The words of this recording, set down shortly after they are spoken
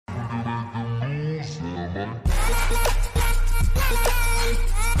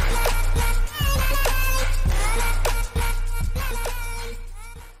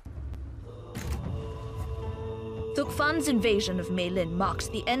Thukfan's invasion of Mei Lin marks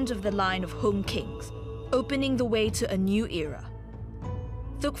the end of the line of Hung kings, opening the way to a new era.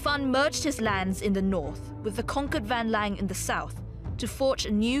 Thukfan merged his lands in the north with the conquered Van Lang in the south to forge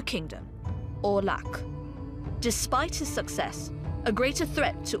a new kingdom, Orlak. Despite his success, a greater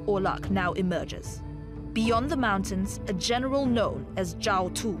threat to Orlak now emerges. Beyond the mountains, a general known as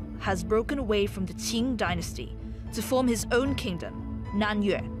Zhao Tu has broken away from the Qing dynasty to form his own kingdom,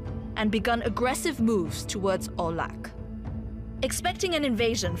 Nanyue, and begun aggressive moves towards Orlak. Expecting an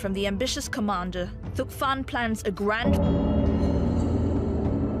invasion from the ambitious commander, Thukfan plans a grand...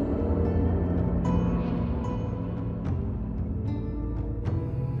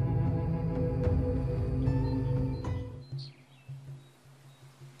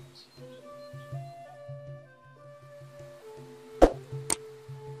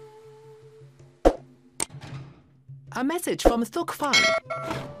 A message from Thukfan.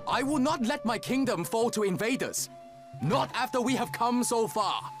 I will not let my kingdom fall to invaders. Not after we have come so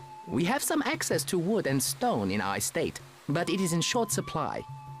far. We have some access to wood and stone in our estate, but it is in short supply.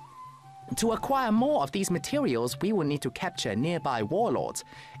 To acquire more of these materials, we will need to capture nearby warlords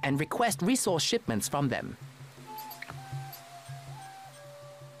and request resource shipments from them.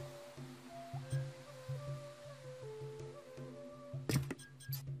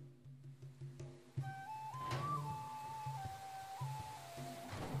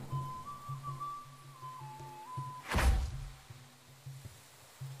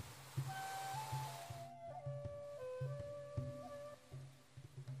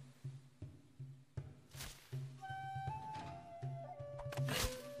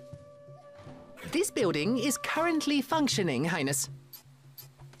 This building is currently functioning, Highness.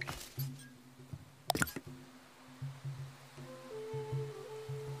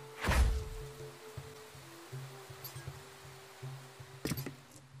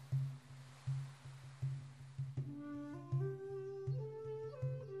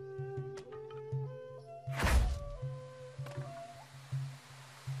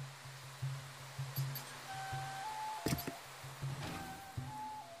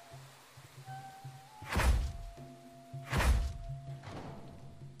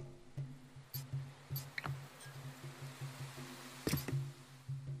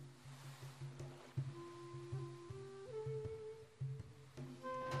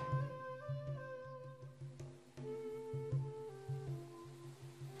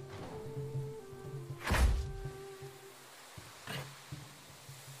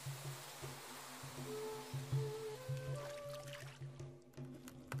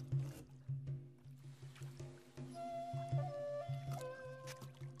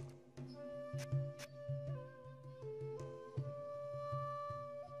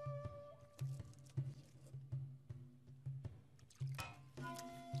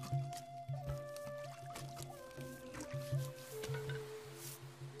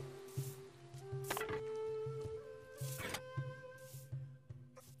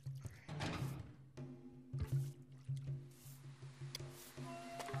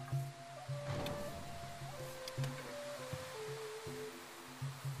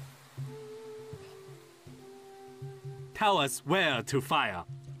 Tell us where to fire.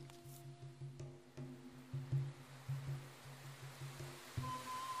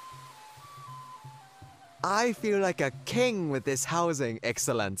 I feel like a king with this housing,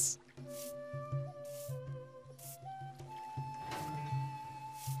 Excellence.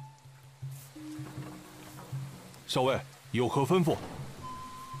 少尉有何吩咐？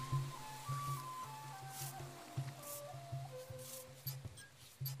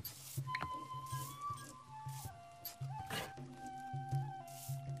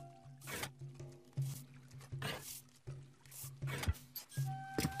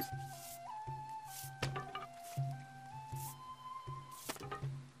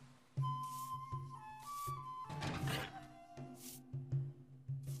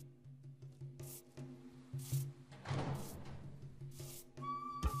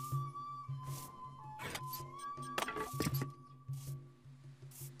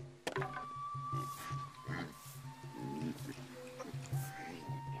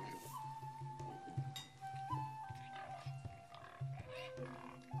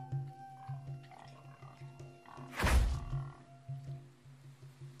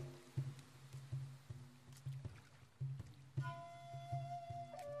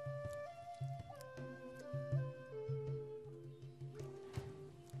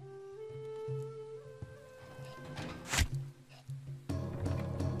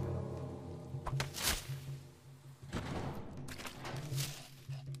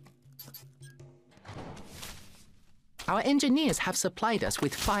 Our engineers have supplied us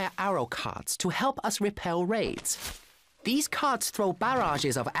with fire arrow carts to help us repel raids. These carts throw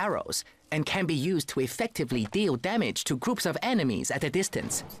barrages of arrows and can be used to effectively deal damage to groups of enemies at a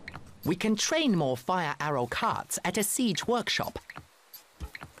distance. We can train more fire arrow carts at a siege workshop.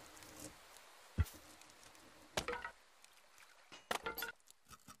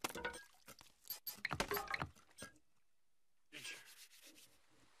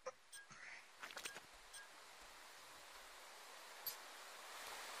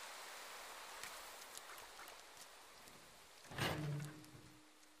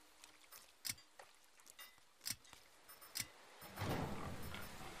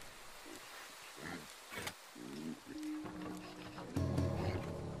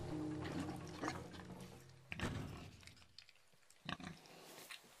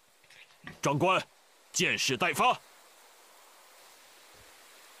长官，箭矢待发。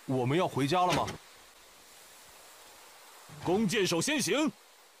我们要回家了吗？弓箭手先行，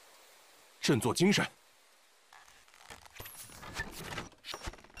振作精神。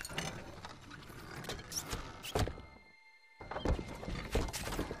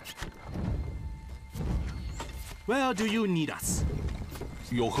Where do you need us?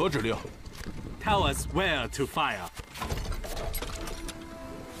 有何指令？ Tell us where to fire.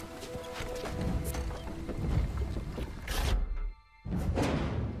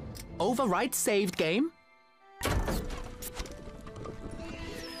 Overwrite saved game?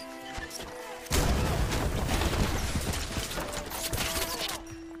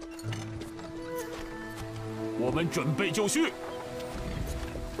 我们准备就绪，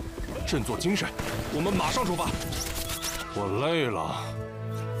振作精神，我们马上出发。我累了。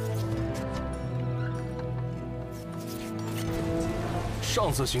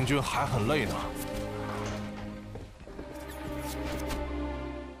上次行军还很累呢。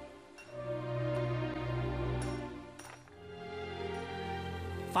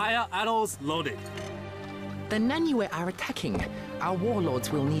 Fire arrows loaded. The Nanyue are attacking. Our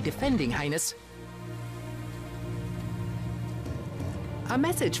warlords will need defending, Highness. A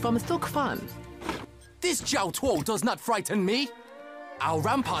message from Thukfan. This Jiao Tuo does not frighten me. Our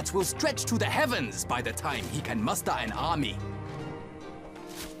ramparts will stretch to the heavens by the time he can muster an army. "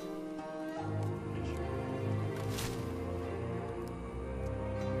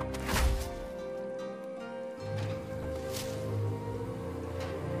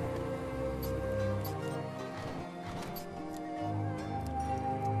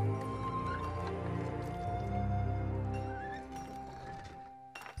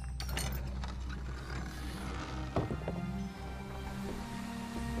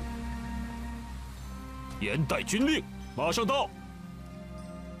严待军令，马上到。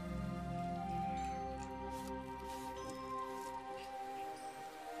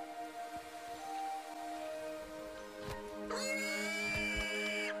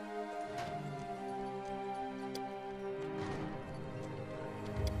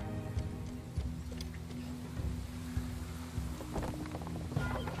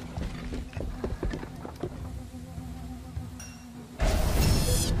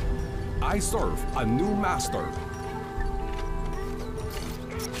I serve a new master.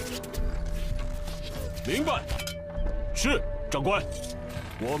 明白。是，长官。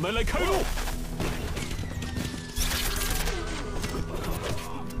我们来开路。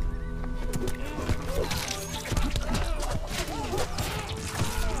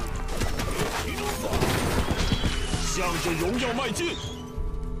向着荣耀迈进。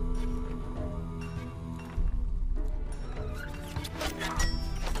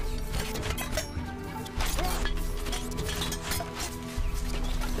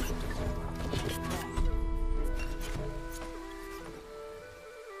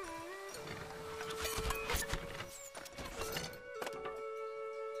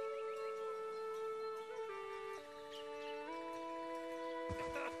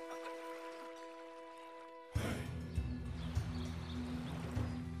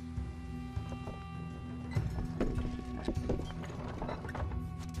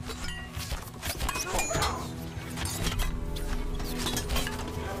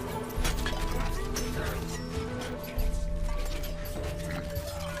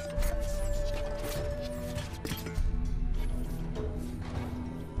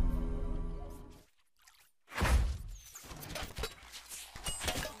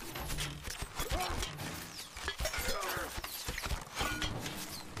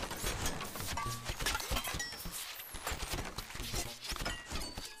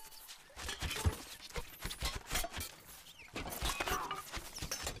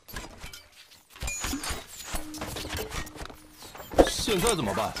 现在怎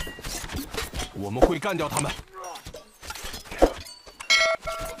么办？我们会干掉他们。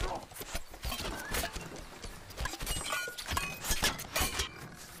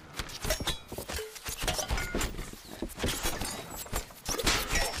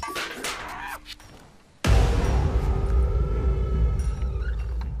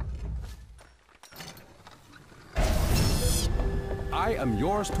am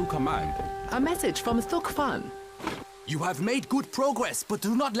yours to command. A message from Thukfan. You have made good progress, but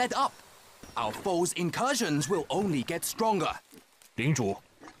do not let up. Our foes' incursions will only get stronger. 领主，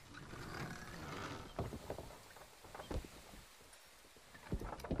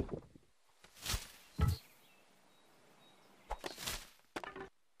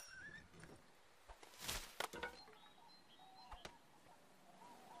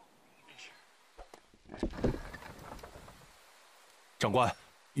长官，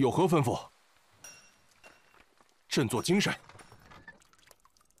有何吩咐？振作精神。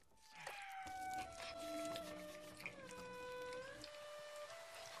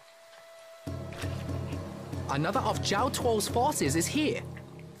 Another of Zhao Tuo's forces is here. "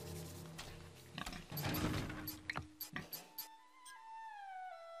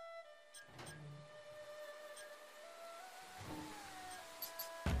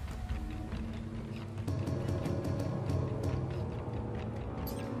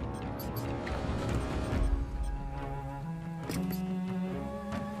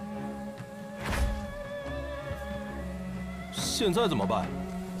现在怎么办？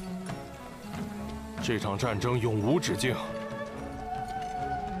 这场战争永无止境。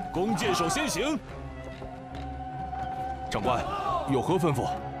弓箭手先行。长官，有何吩咐？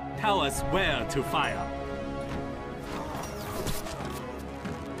 Tell us where to fire.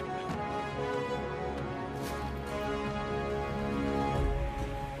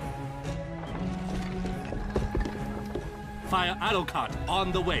 Fire arrow cart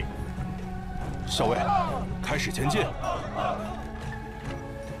on the way. 校尉，开始前进。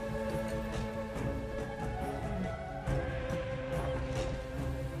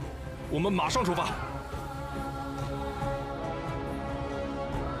 我们马上出发。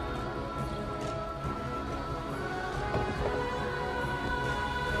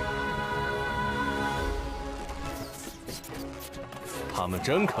他们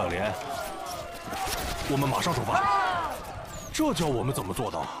真可怜。我们马上出发。这叫我们怎么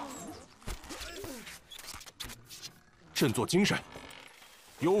做到？振作精神。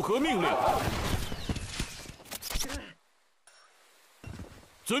有何命令？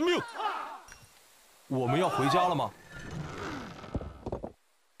遵命。 我们要回家了吗？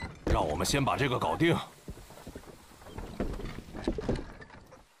让我们先把这个搞定。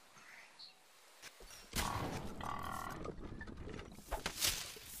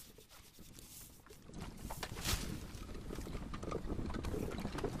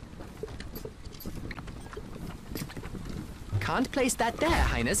Can't place that there,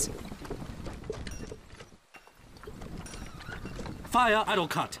 Highness. Fire arrow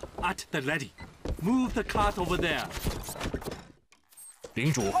cart at the ready. Move the cart over there.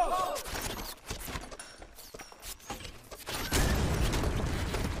 领主，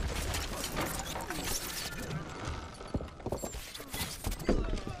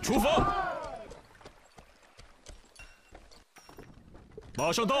出发，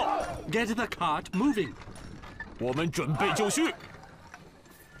马上到。Get the cart moving. 我们准备就绪。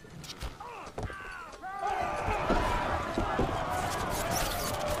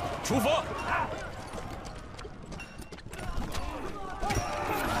出发。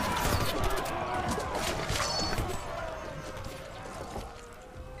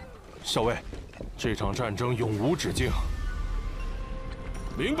 校尉，这场战争永无止境。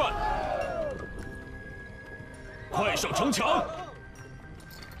明白。快上城墙！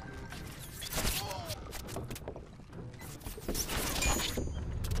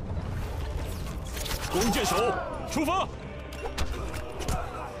弓箭手，出发！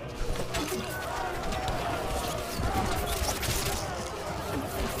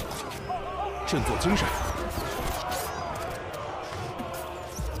振作精神。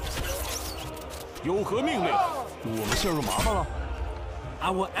 有何命令？我们陷入麻烦了。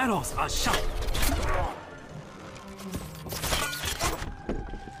Our arrows are sharp.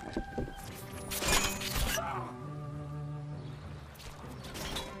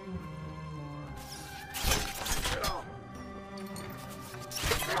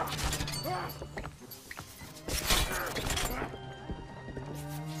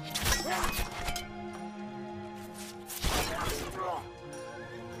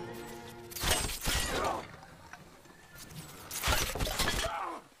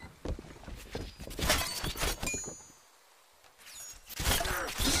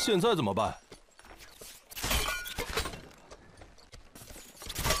 现在怎么办？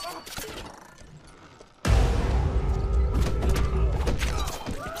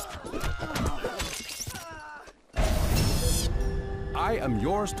 I am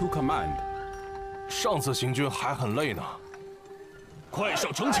yours to command. 上次行军还很累呢。快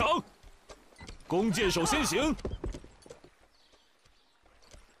上城墙！弓箭手先行。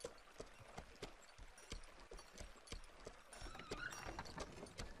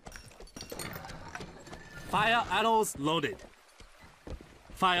Fire arrows loaded.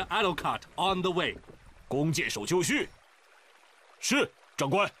 Fire arrow cart on the way. 弓箭手就绪。是，长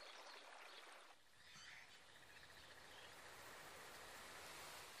官。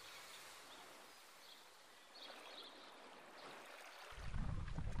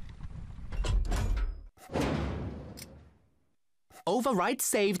Overwrite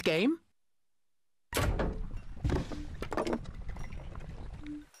saved game?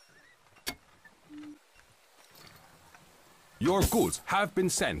 Your goods have been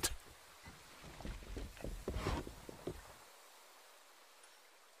sent.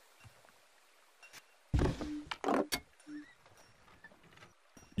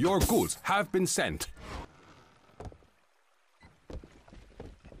 Your goods have been sent.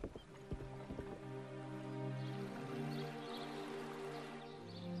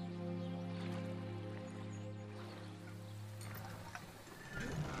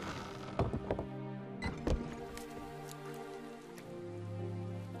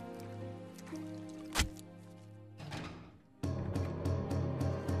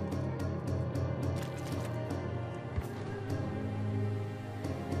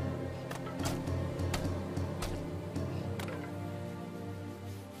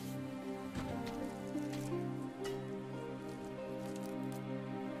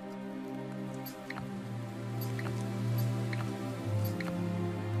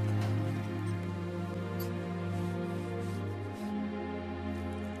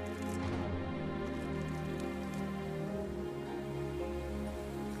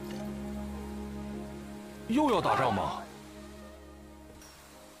又要打仗吗？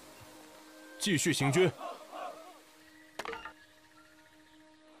继续行军。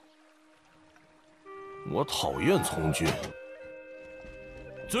我讨厌从军。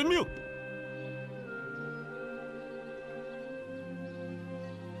遵命。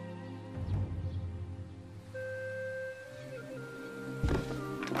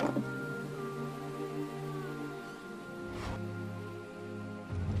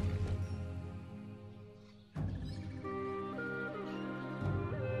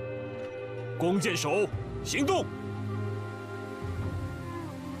弓箭手，行动！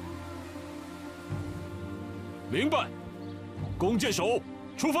明白。弓箭手，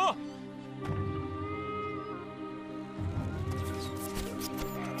出发！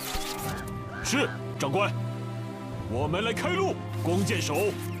是，长官。我们来开路。弓箭手，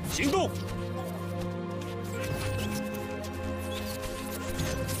行动！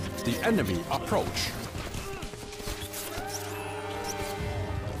 The enemy approach.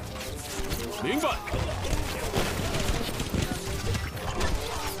 明白。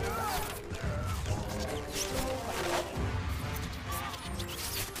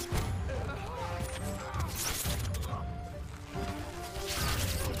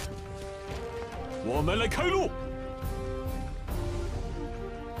我们来开路。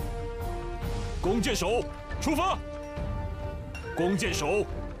弓箭手，出发！弓箭手，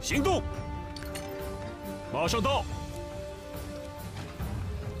行动！马上到。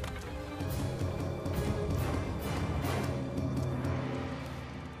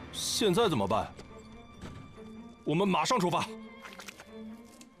 现在怎么办？我们马上出发。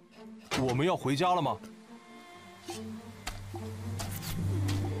我们要回家了吗？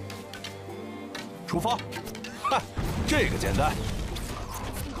出发！哈，这个简单。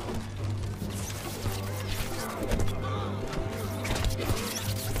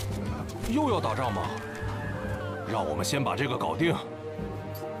又要打仗吗？让我们先把这个搞定。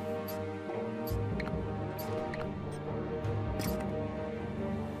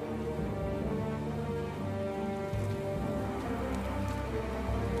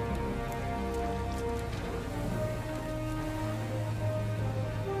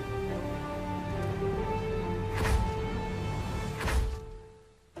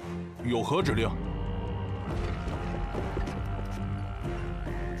 有何指令？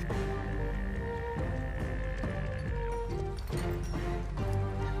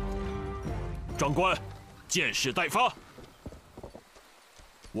长官，箭矢待发。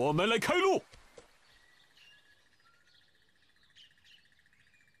我们来开路。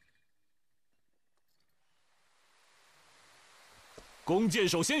弓箭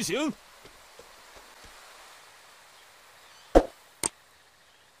手先行。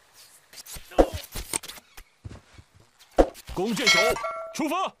 弓箭手，出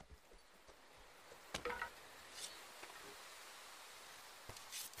发！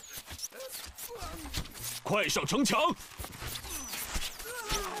快上城墙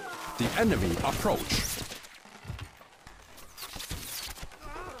The enemy approach.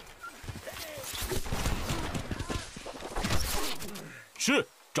 是，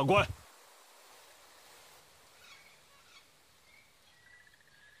长官。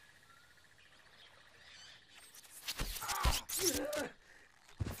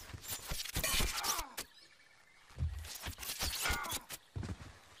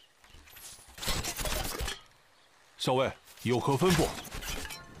校尉有何吩咐？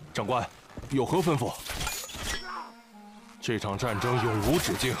长官有何吩咐？这场战争永无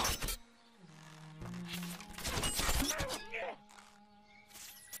止境。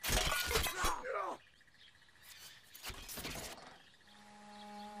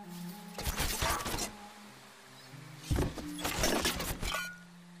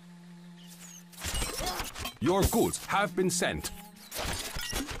 Your goods have been sent.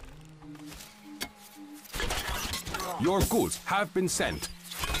 Your goods have been sent.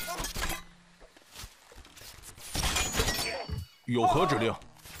 有何指令？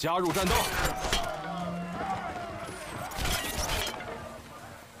加入战斗。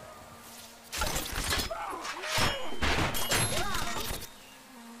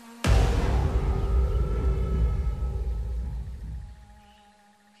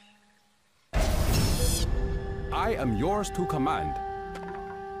 I am yours to command.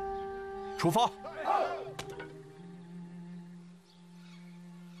 出发！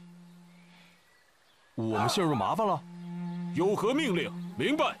我们陷入麻烦了。有何命令？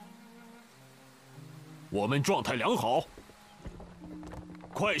明白。我们状态良好。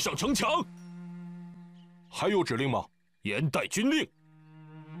快上城墙！还有指令吗？严带军令。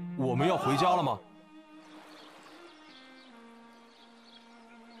我们要回家了吗？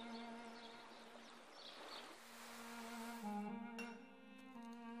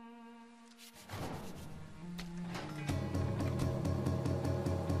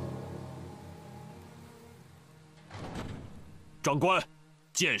 长官，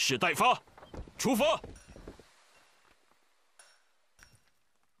箭矢待发，出发！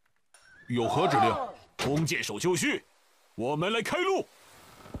有何指令？弓箭手就绪，我们来开路。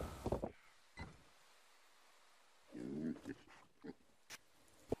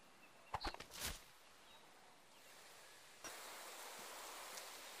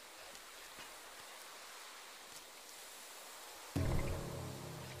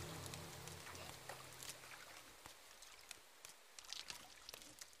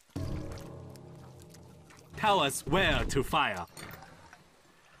Tell us where to fire.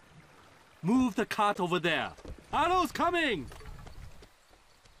 Move the cart over there. Arrows coming!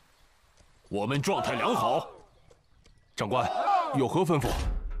 我们状态良好。长官，有何吩咐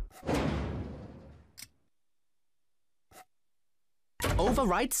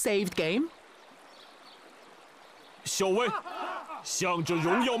Overwrite saved game? 校尉，向着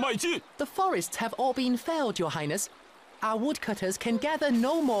荣耀迈进。 The forests have all been felled, Your Highness. Our woodcutters can gather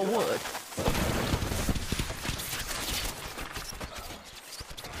no more wood.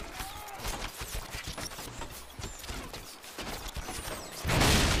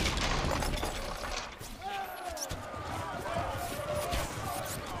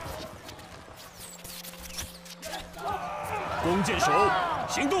 弓箭手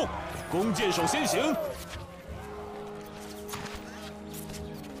行动！弓箭手先行。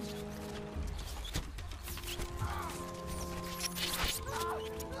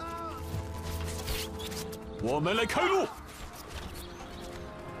我们来开路。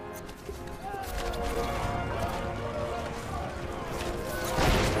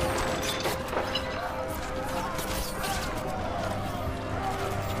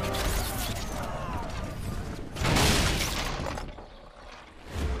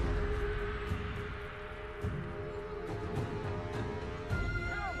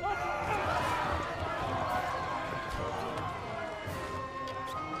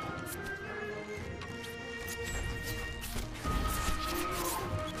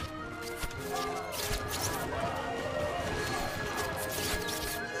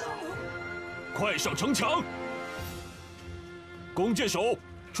快上城墙！弓箭手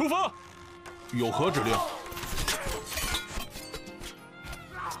出发！有何指令？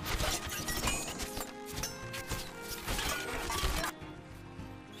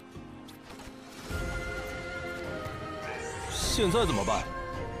现在怎么办？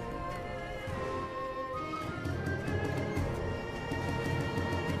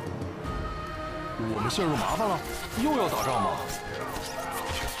我们陷入麻烦了，又要打仗吗？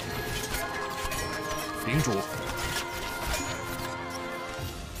 领主，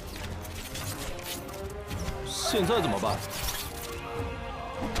现在怎么办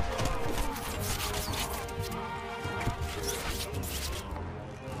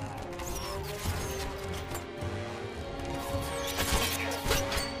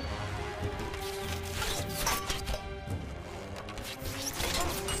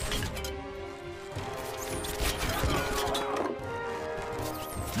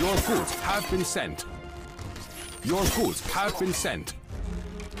？Your goods have been sent. Your goods have been sent.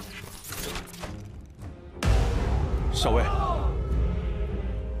 校尉，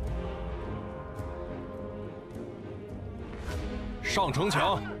上城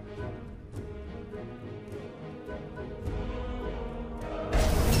墙。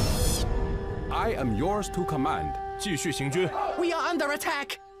I am yours to command. 继续行军。 We are under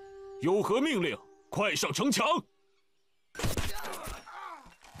attack. 有何命令？快上城墙！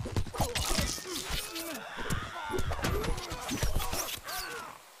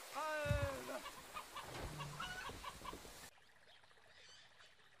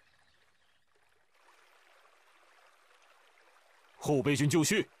后备军就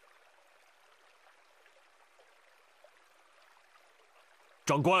绪。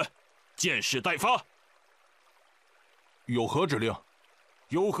长官，箭矢待发。有何指令？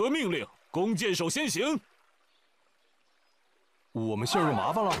有何命令？弓箭手先行。我们陷入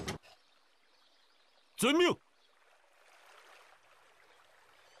麻烦了。遵命。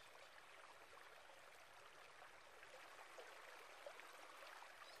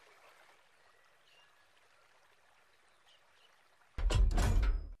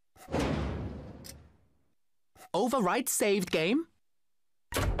 Overwrite saved game.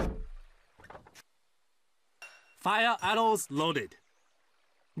 Fire arrows loaded.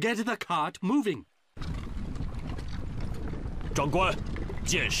 Get the cart moving. 长官，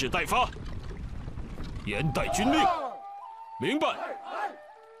箭矢待发。严待军令。明白。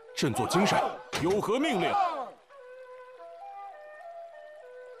振作精神。有何命令？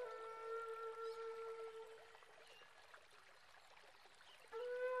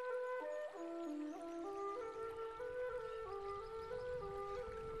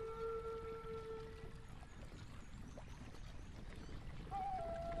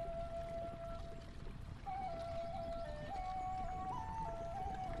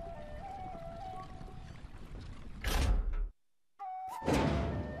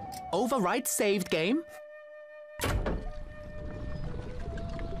 Overwrite saved game.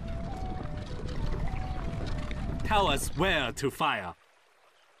 Tell us where to fire.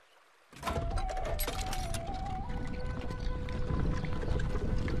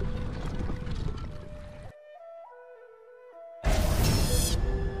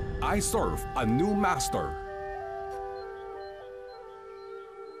 I serve a new master. "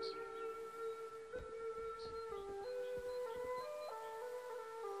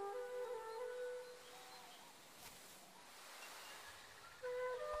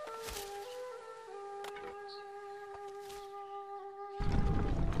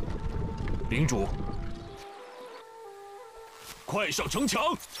领主，快上城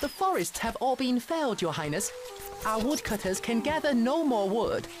墙！ The forests have all been felled, Your Highness. Our woodcutters can gather no more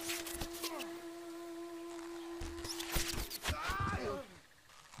wood.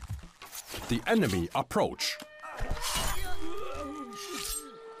 The enemy approach. "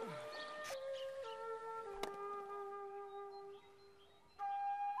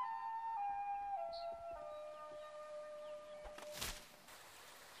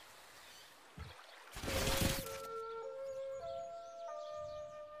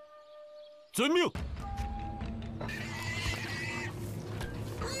遵命。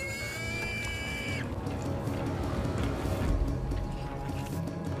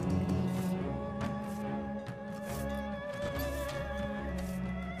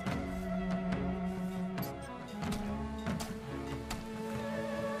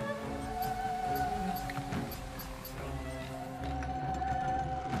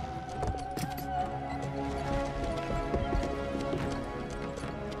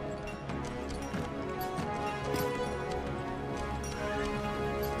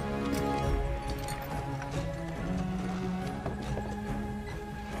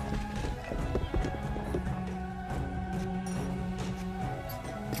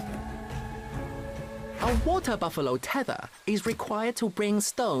 A water buffalo tether is required to bring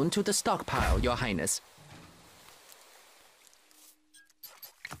stone to the stockpile, Your Highness.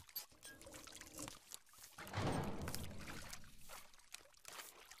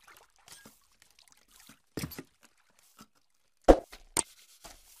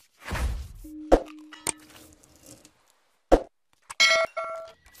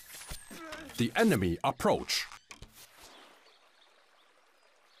 The enemy approach.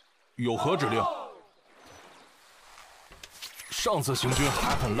 有何指令？上次行军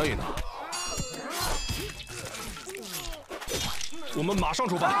还很累呢。我们马上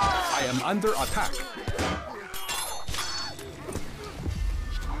出发。I am under attack.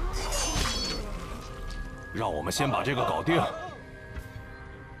 让我们先把这个搞定。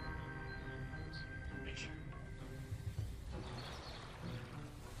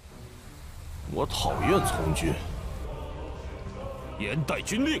我讨厌从军。严待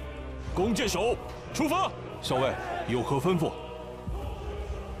军令，弓箭手出发。校尉有何吩咐？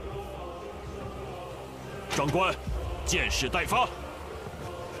 长官，箭矢待发。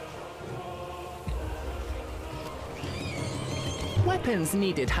weapons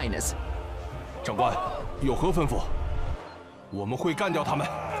needed, Highness. 长官，有何吩咐？我们会干掉他们。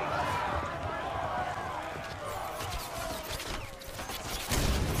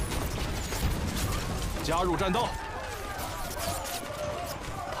加入战斗。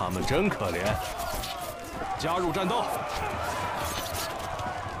他们真可怜。加入战斗。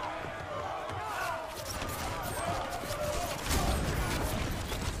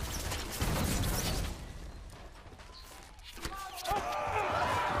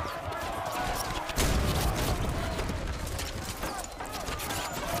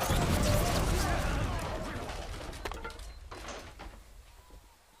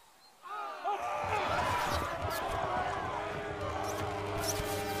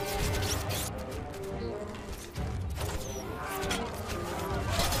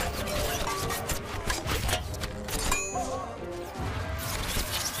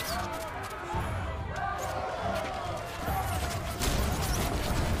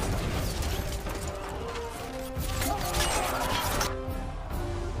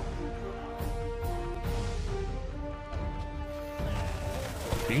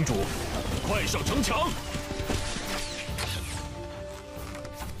 领主，快上城墙！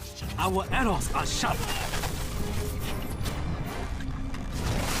 Our arrows are sharp.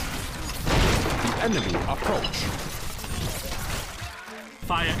 The enemy approach.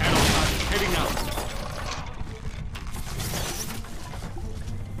 Fire arrows are heading out.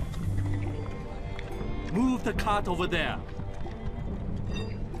 Move the cart over there.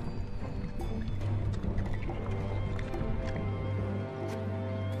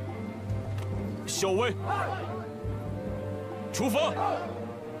 校尉，出发！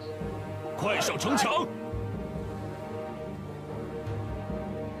快上城墙！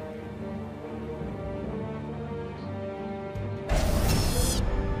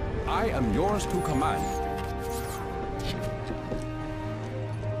 I am yours to command.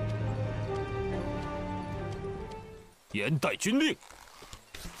 严待军令。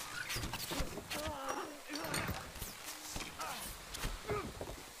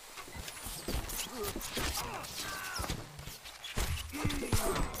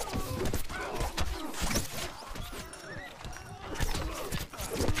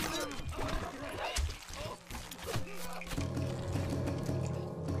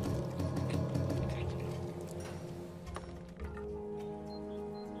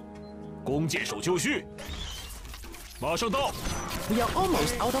 弓箭手就绪，马上到。 We are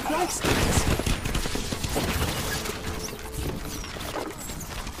almost out of life skills.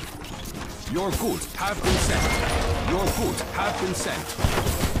 Your goods have been sent. Your goods have been sent.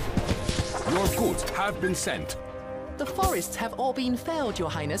 Your goods have been sent. The forests have all been felled, Your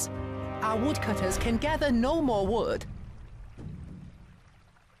Highness. Our woodcutters can gather no more wood.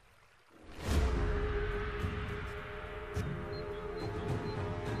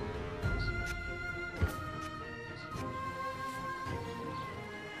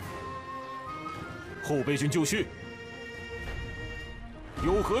 后备军就绪，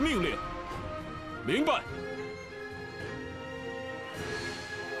有何命令？明白。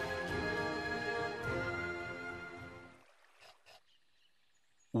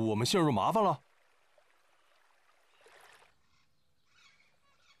我们陷入麻烦了。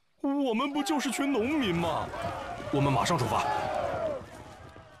我们不就是群农民吗？我们马上出发。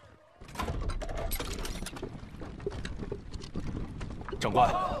长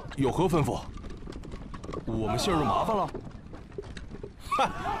官，有何吩咐？ 我们陷入麻烦了。哈，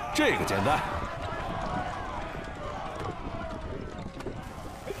这个简单。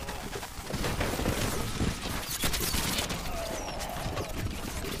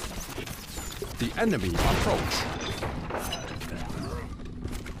The enemy approach.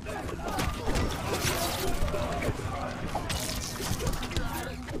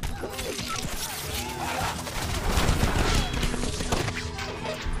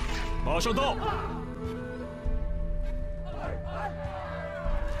 “马上到！”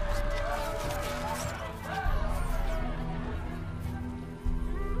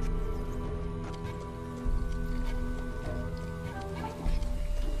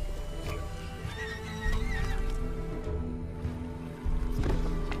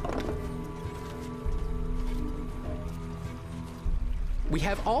 We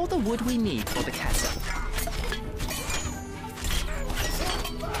have all the wood we need for the castle.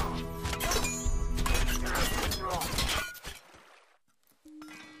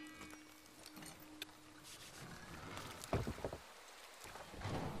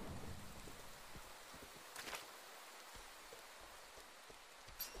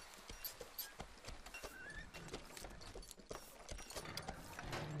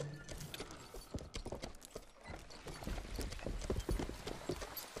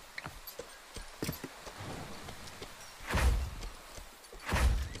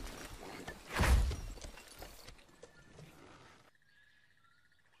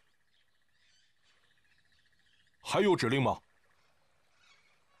 还有指令吗？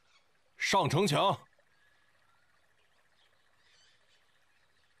上城墙，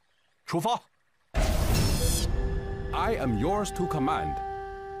出发。I am yours to command.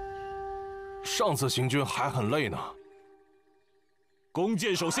 上次行军还很累呢。弓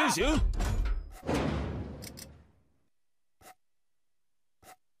箭手先行。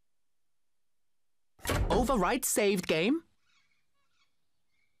 Overwrite saved game?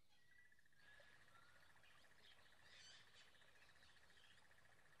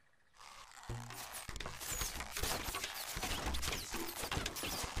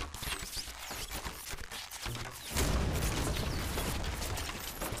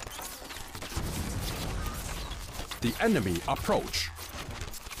 The enemy approach.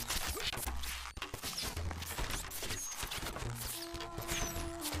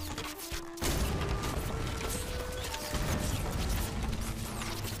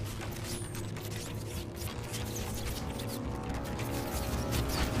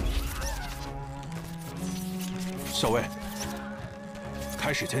 “校尉，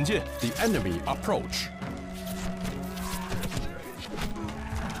开始前进。” The enemy approach.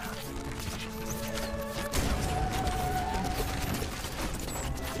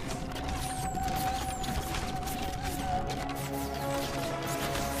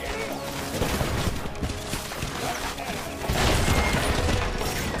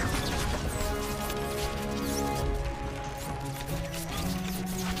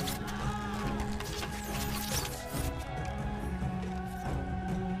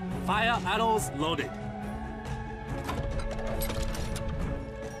 Fire arrows loaded.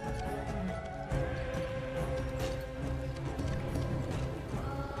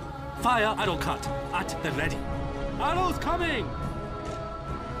 Fire arrow cut at the ready. Arrows coming!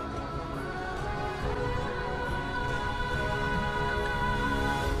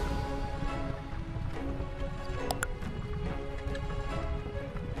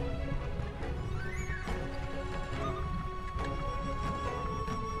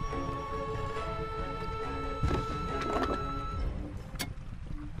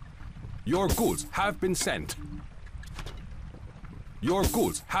 Your goods have been sent. Your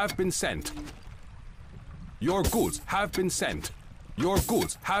goods have been sent. Your goods have been sent. Your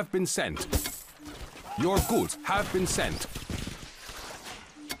goods have been sent. Your goods have been sent.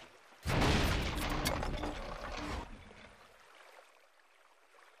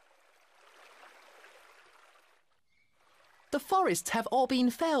 The forests have all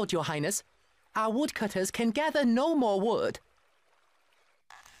been felled, Your Highness. Our woodcutters can gather no more wood.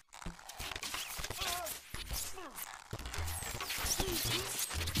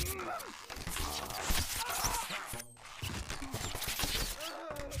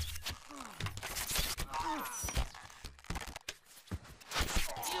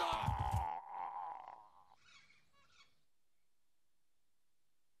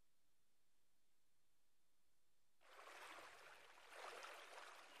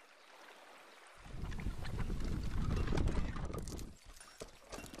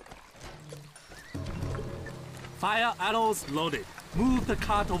 Fire arrows loaded. Move the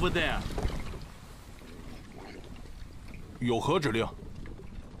cart over there. 有何指令？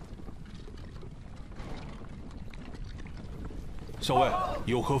校尉，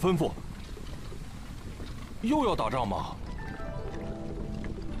有何吩咐？又要打仗吗？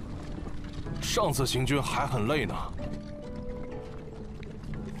上次行军还很累呢。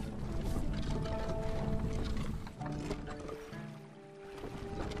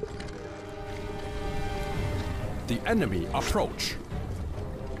The enemy approach.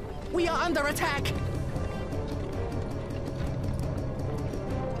 We are under attack!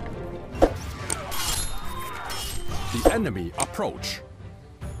 The enemy approach.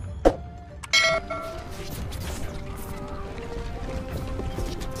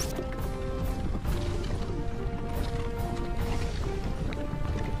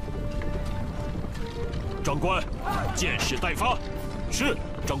 “长官，箭矢待发。”“是，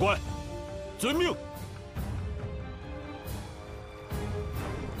长官。”“遵命。”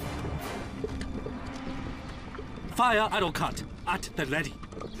 Fire arrow cut at the ready.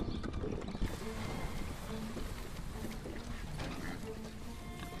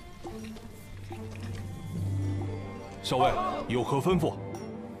 校尉，有何吩咐？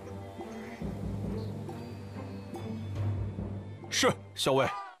是，校尉。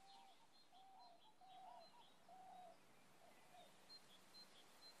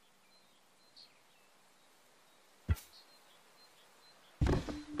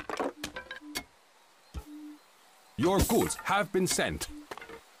Your goods have been sent.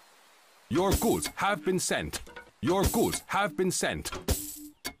 Your goods have been sent. Your goods have been sent.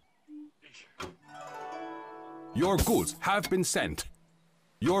 Your goods have been sent.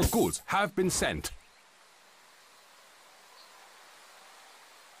 Your goods have been sent.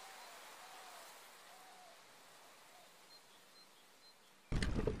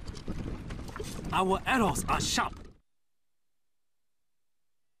 Our arrows are sharp.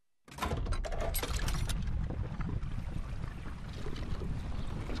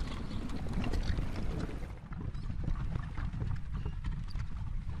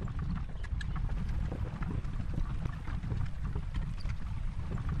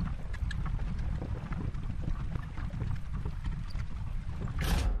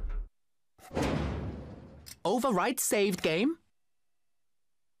 Overwrite saved game?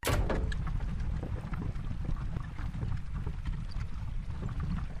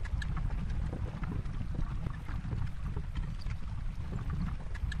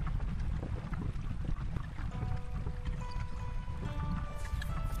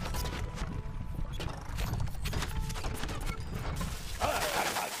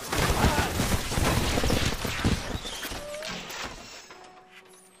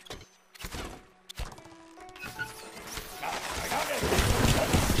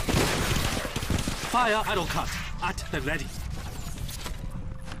 Fire idle cut at the ready.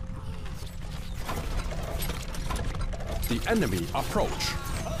 The enemy approach.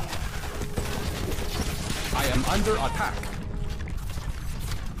 I am under attack.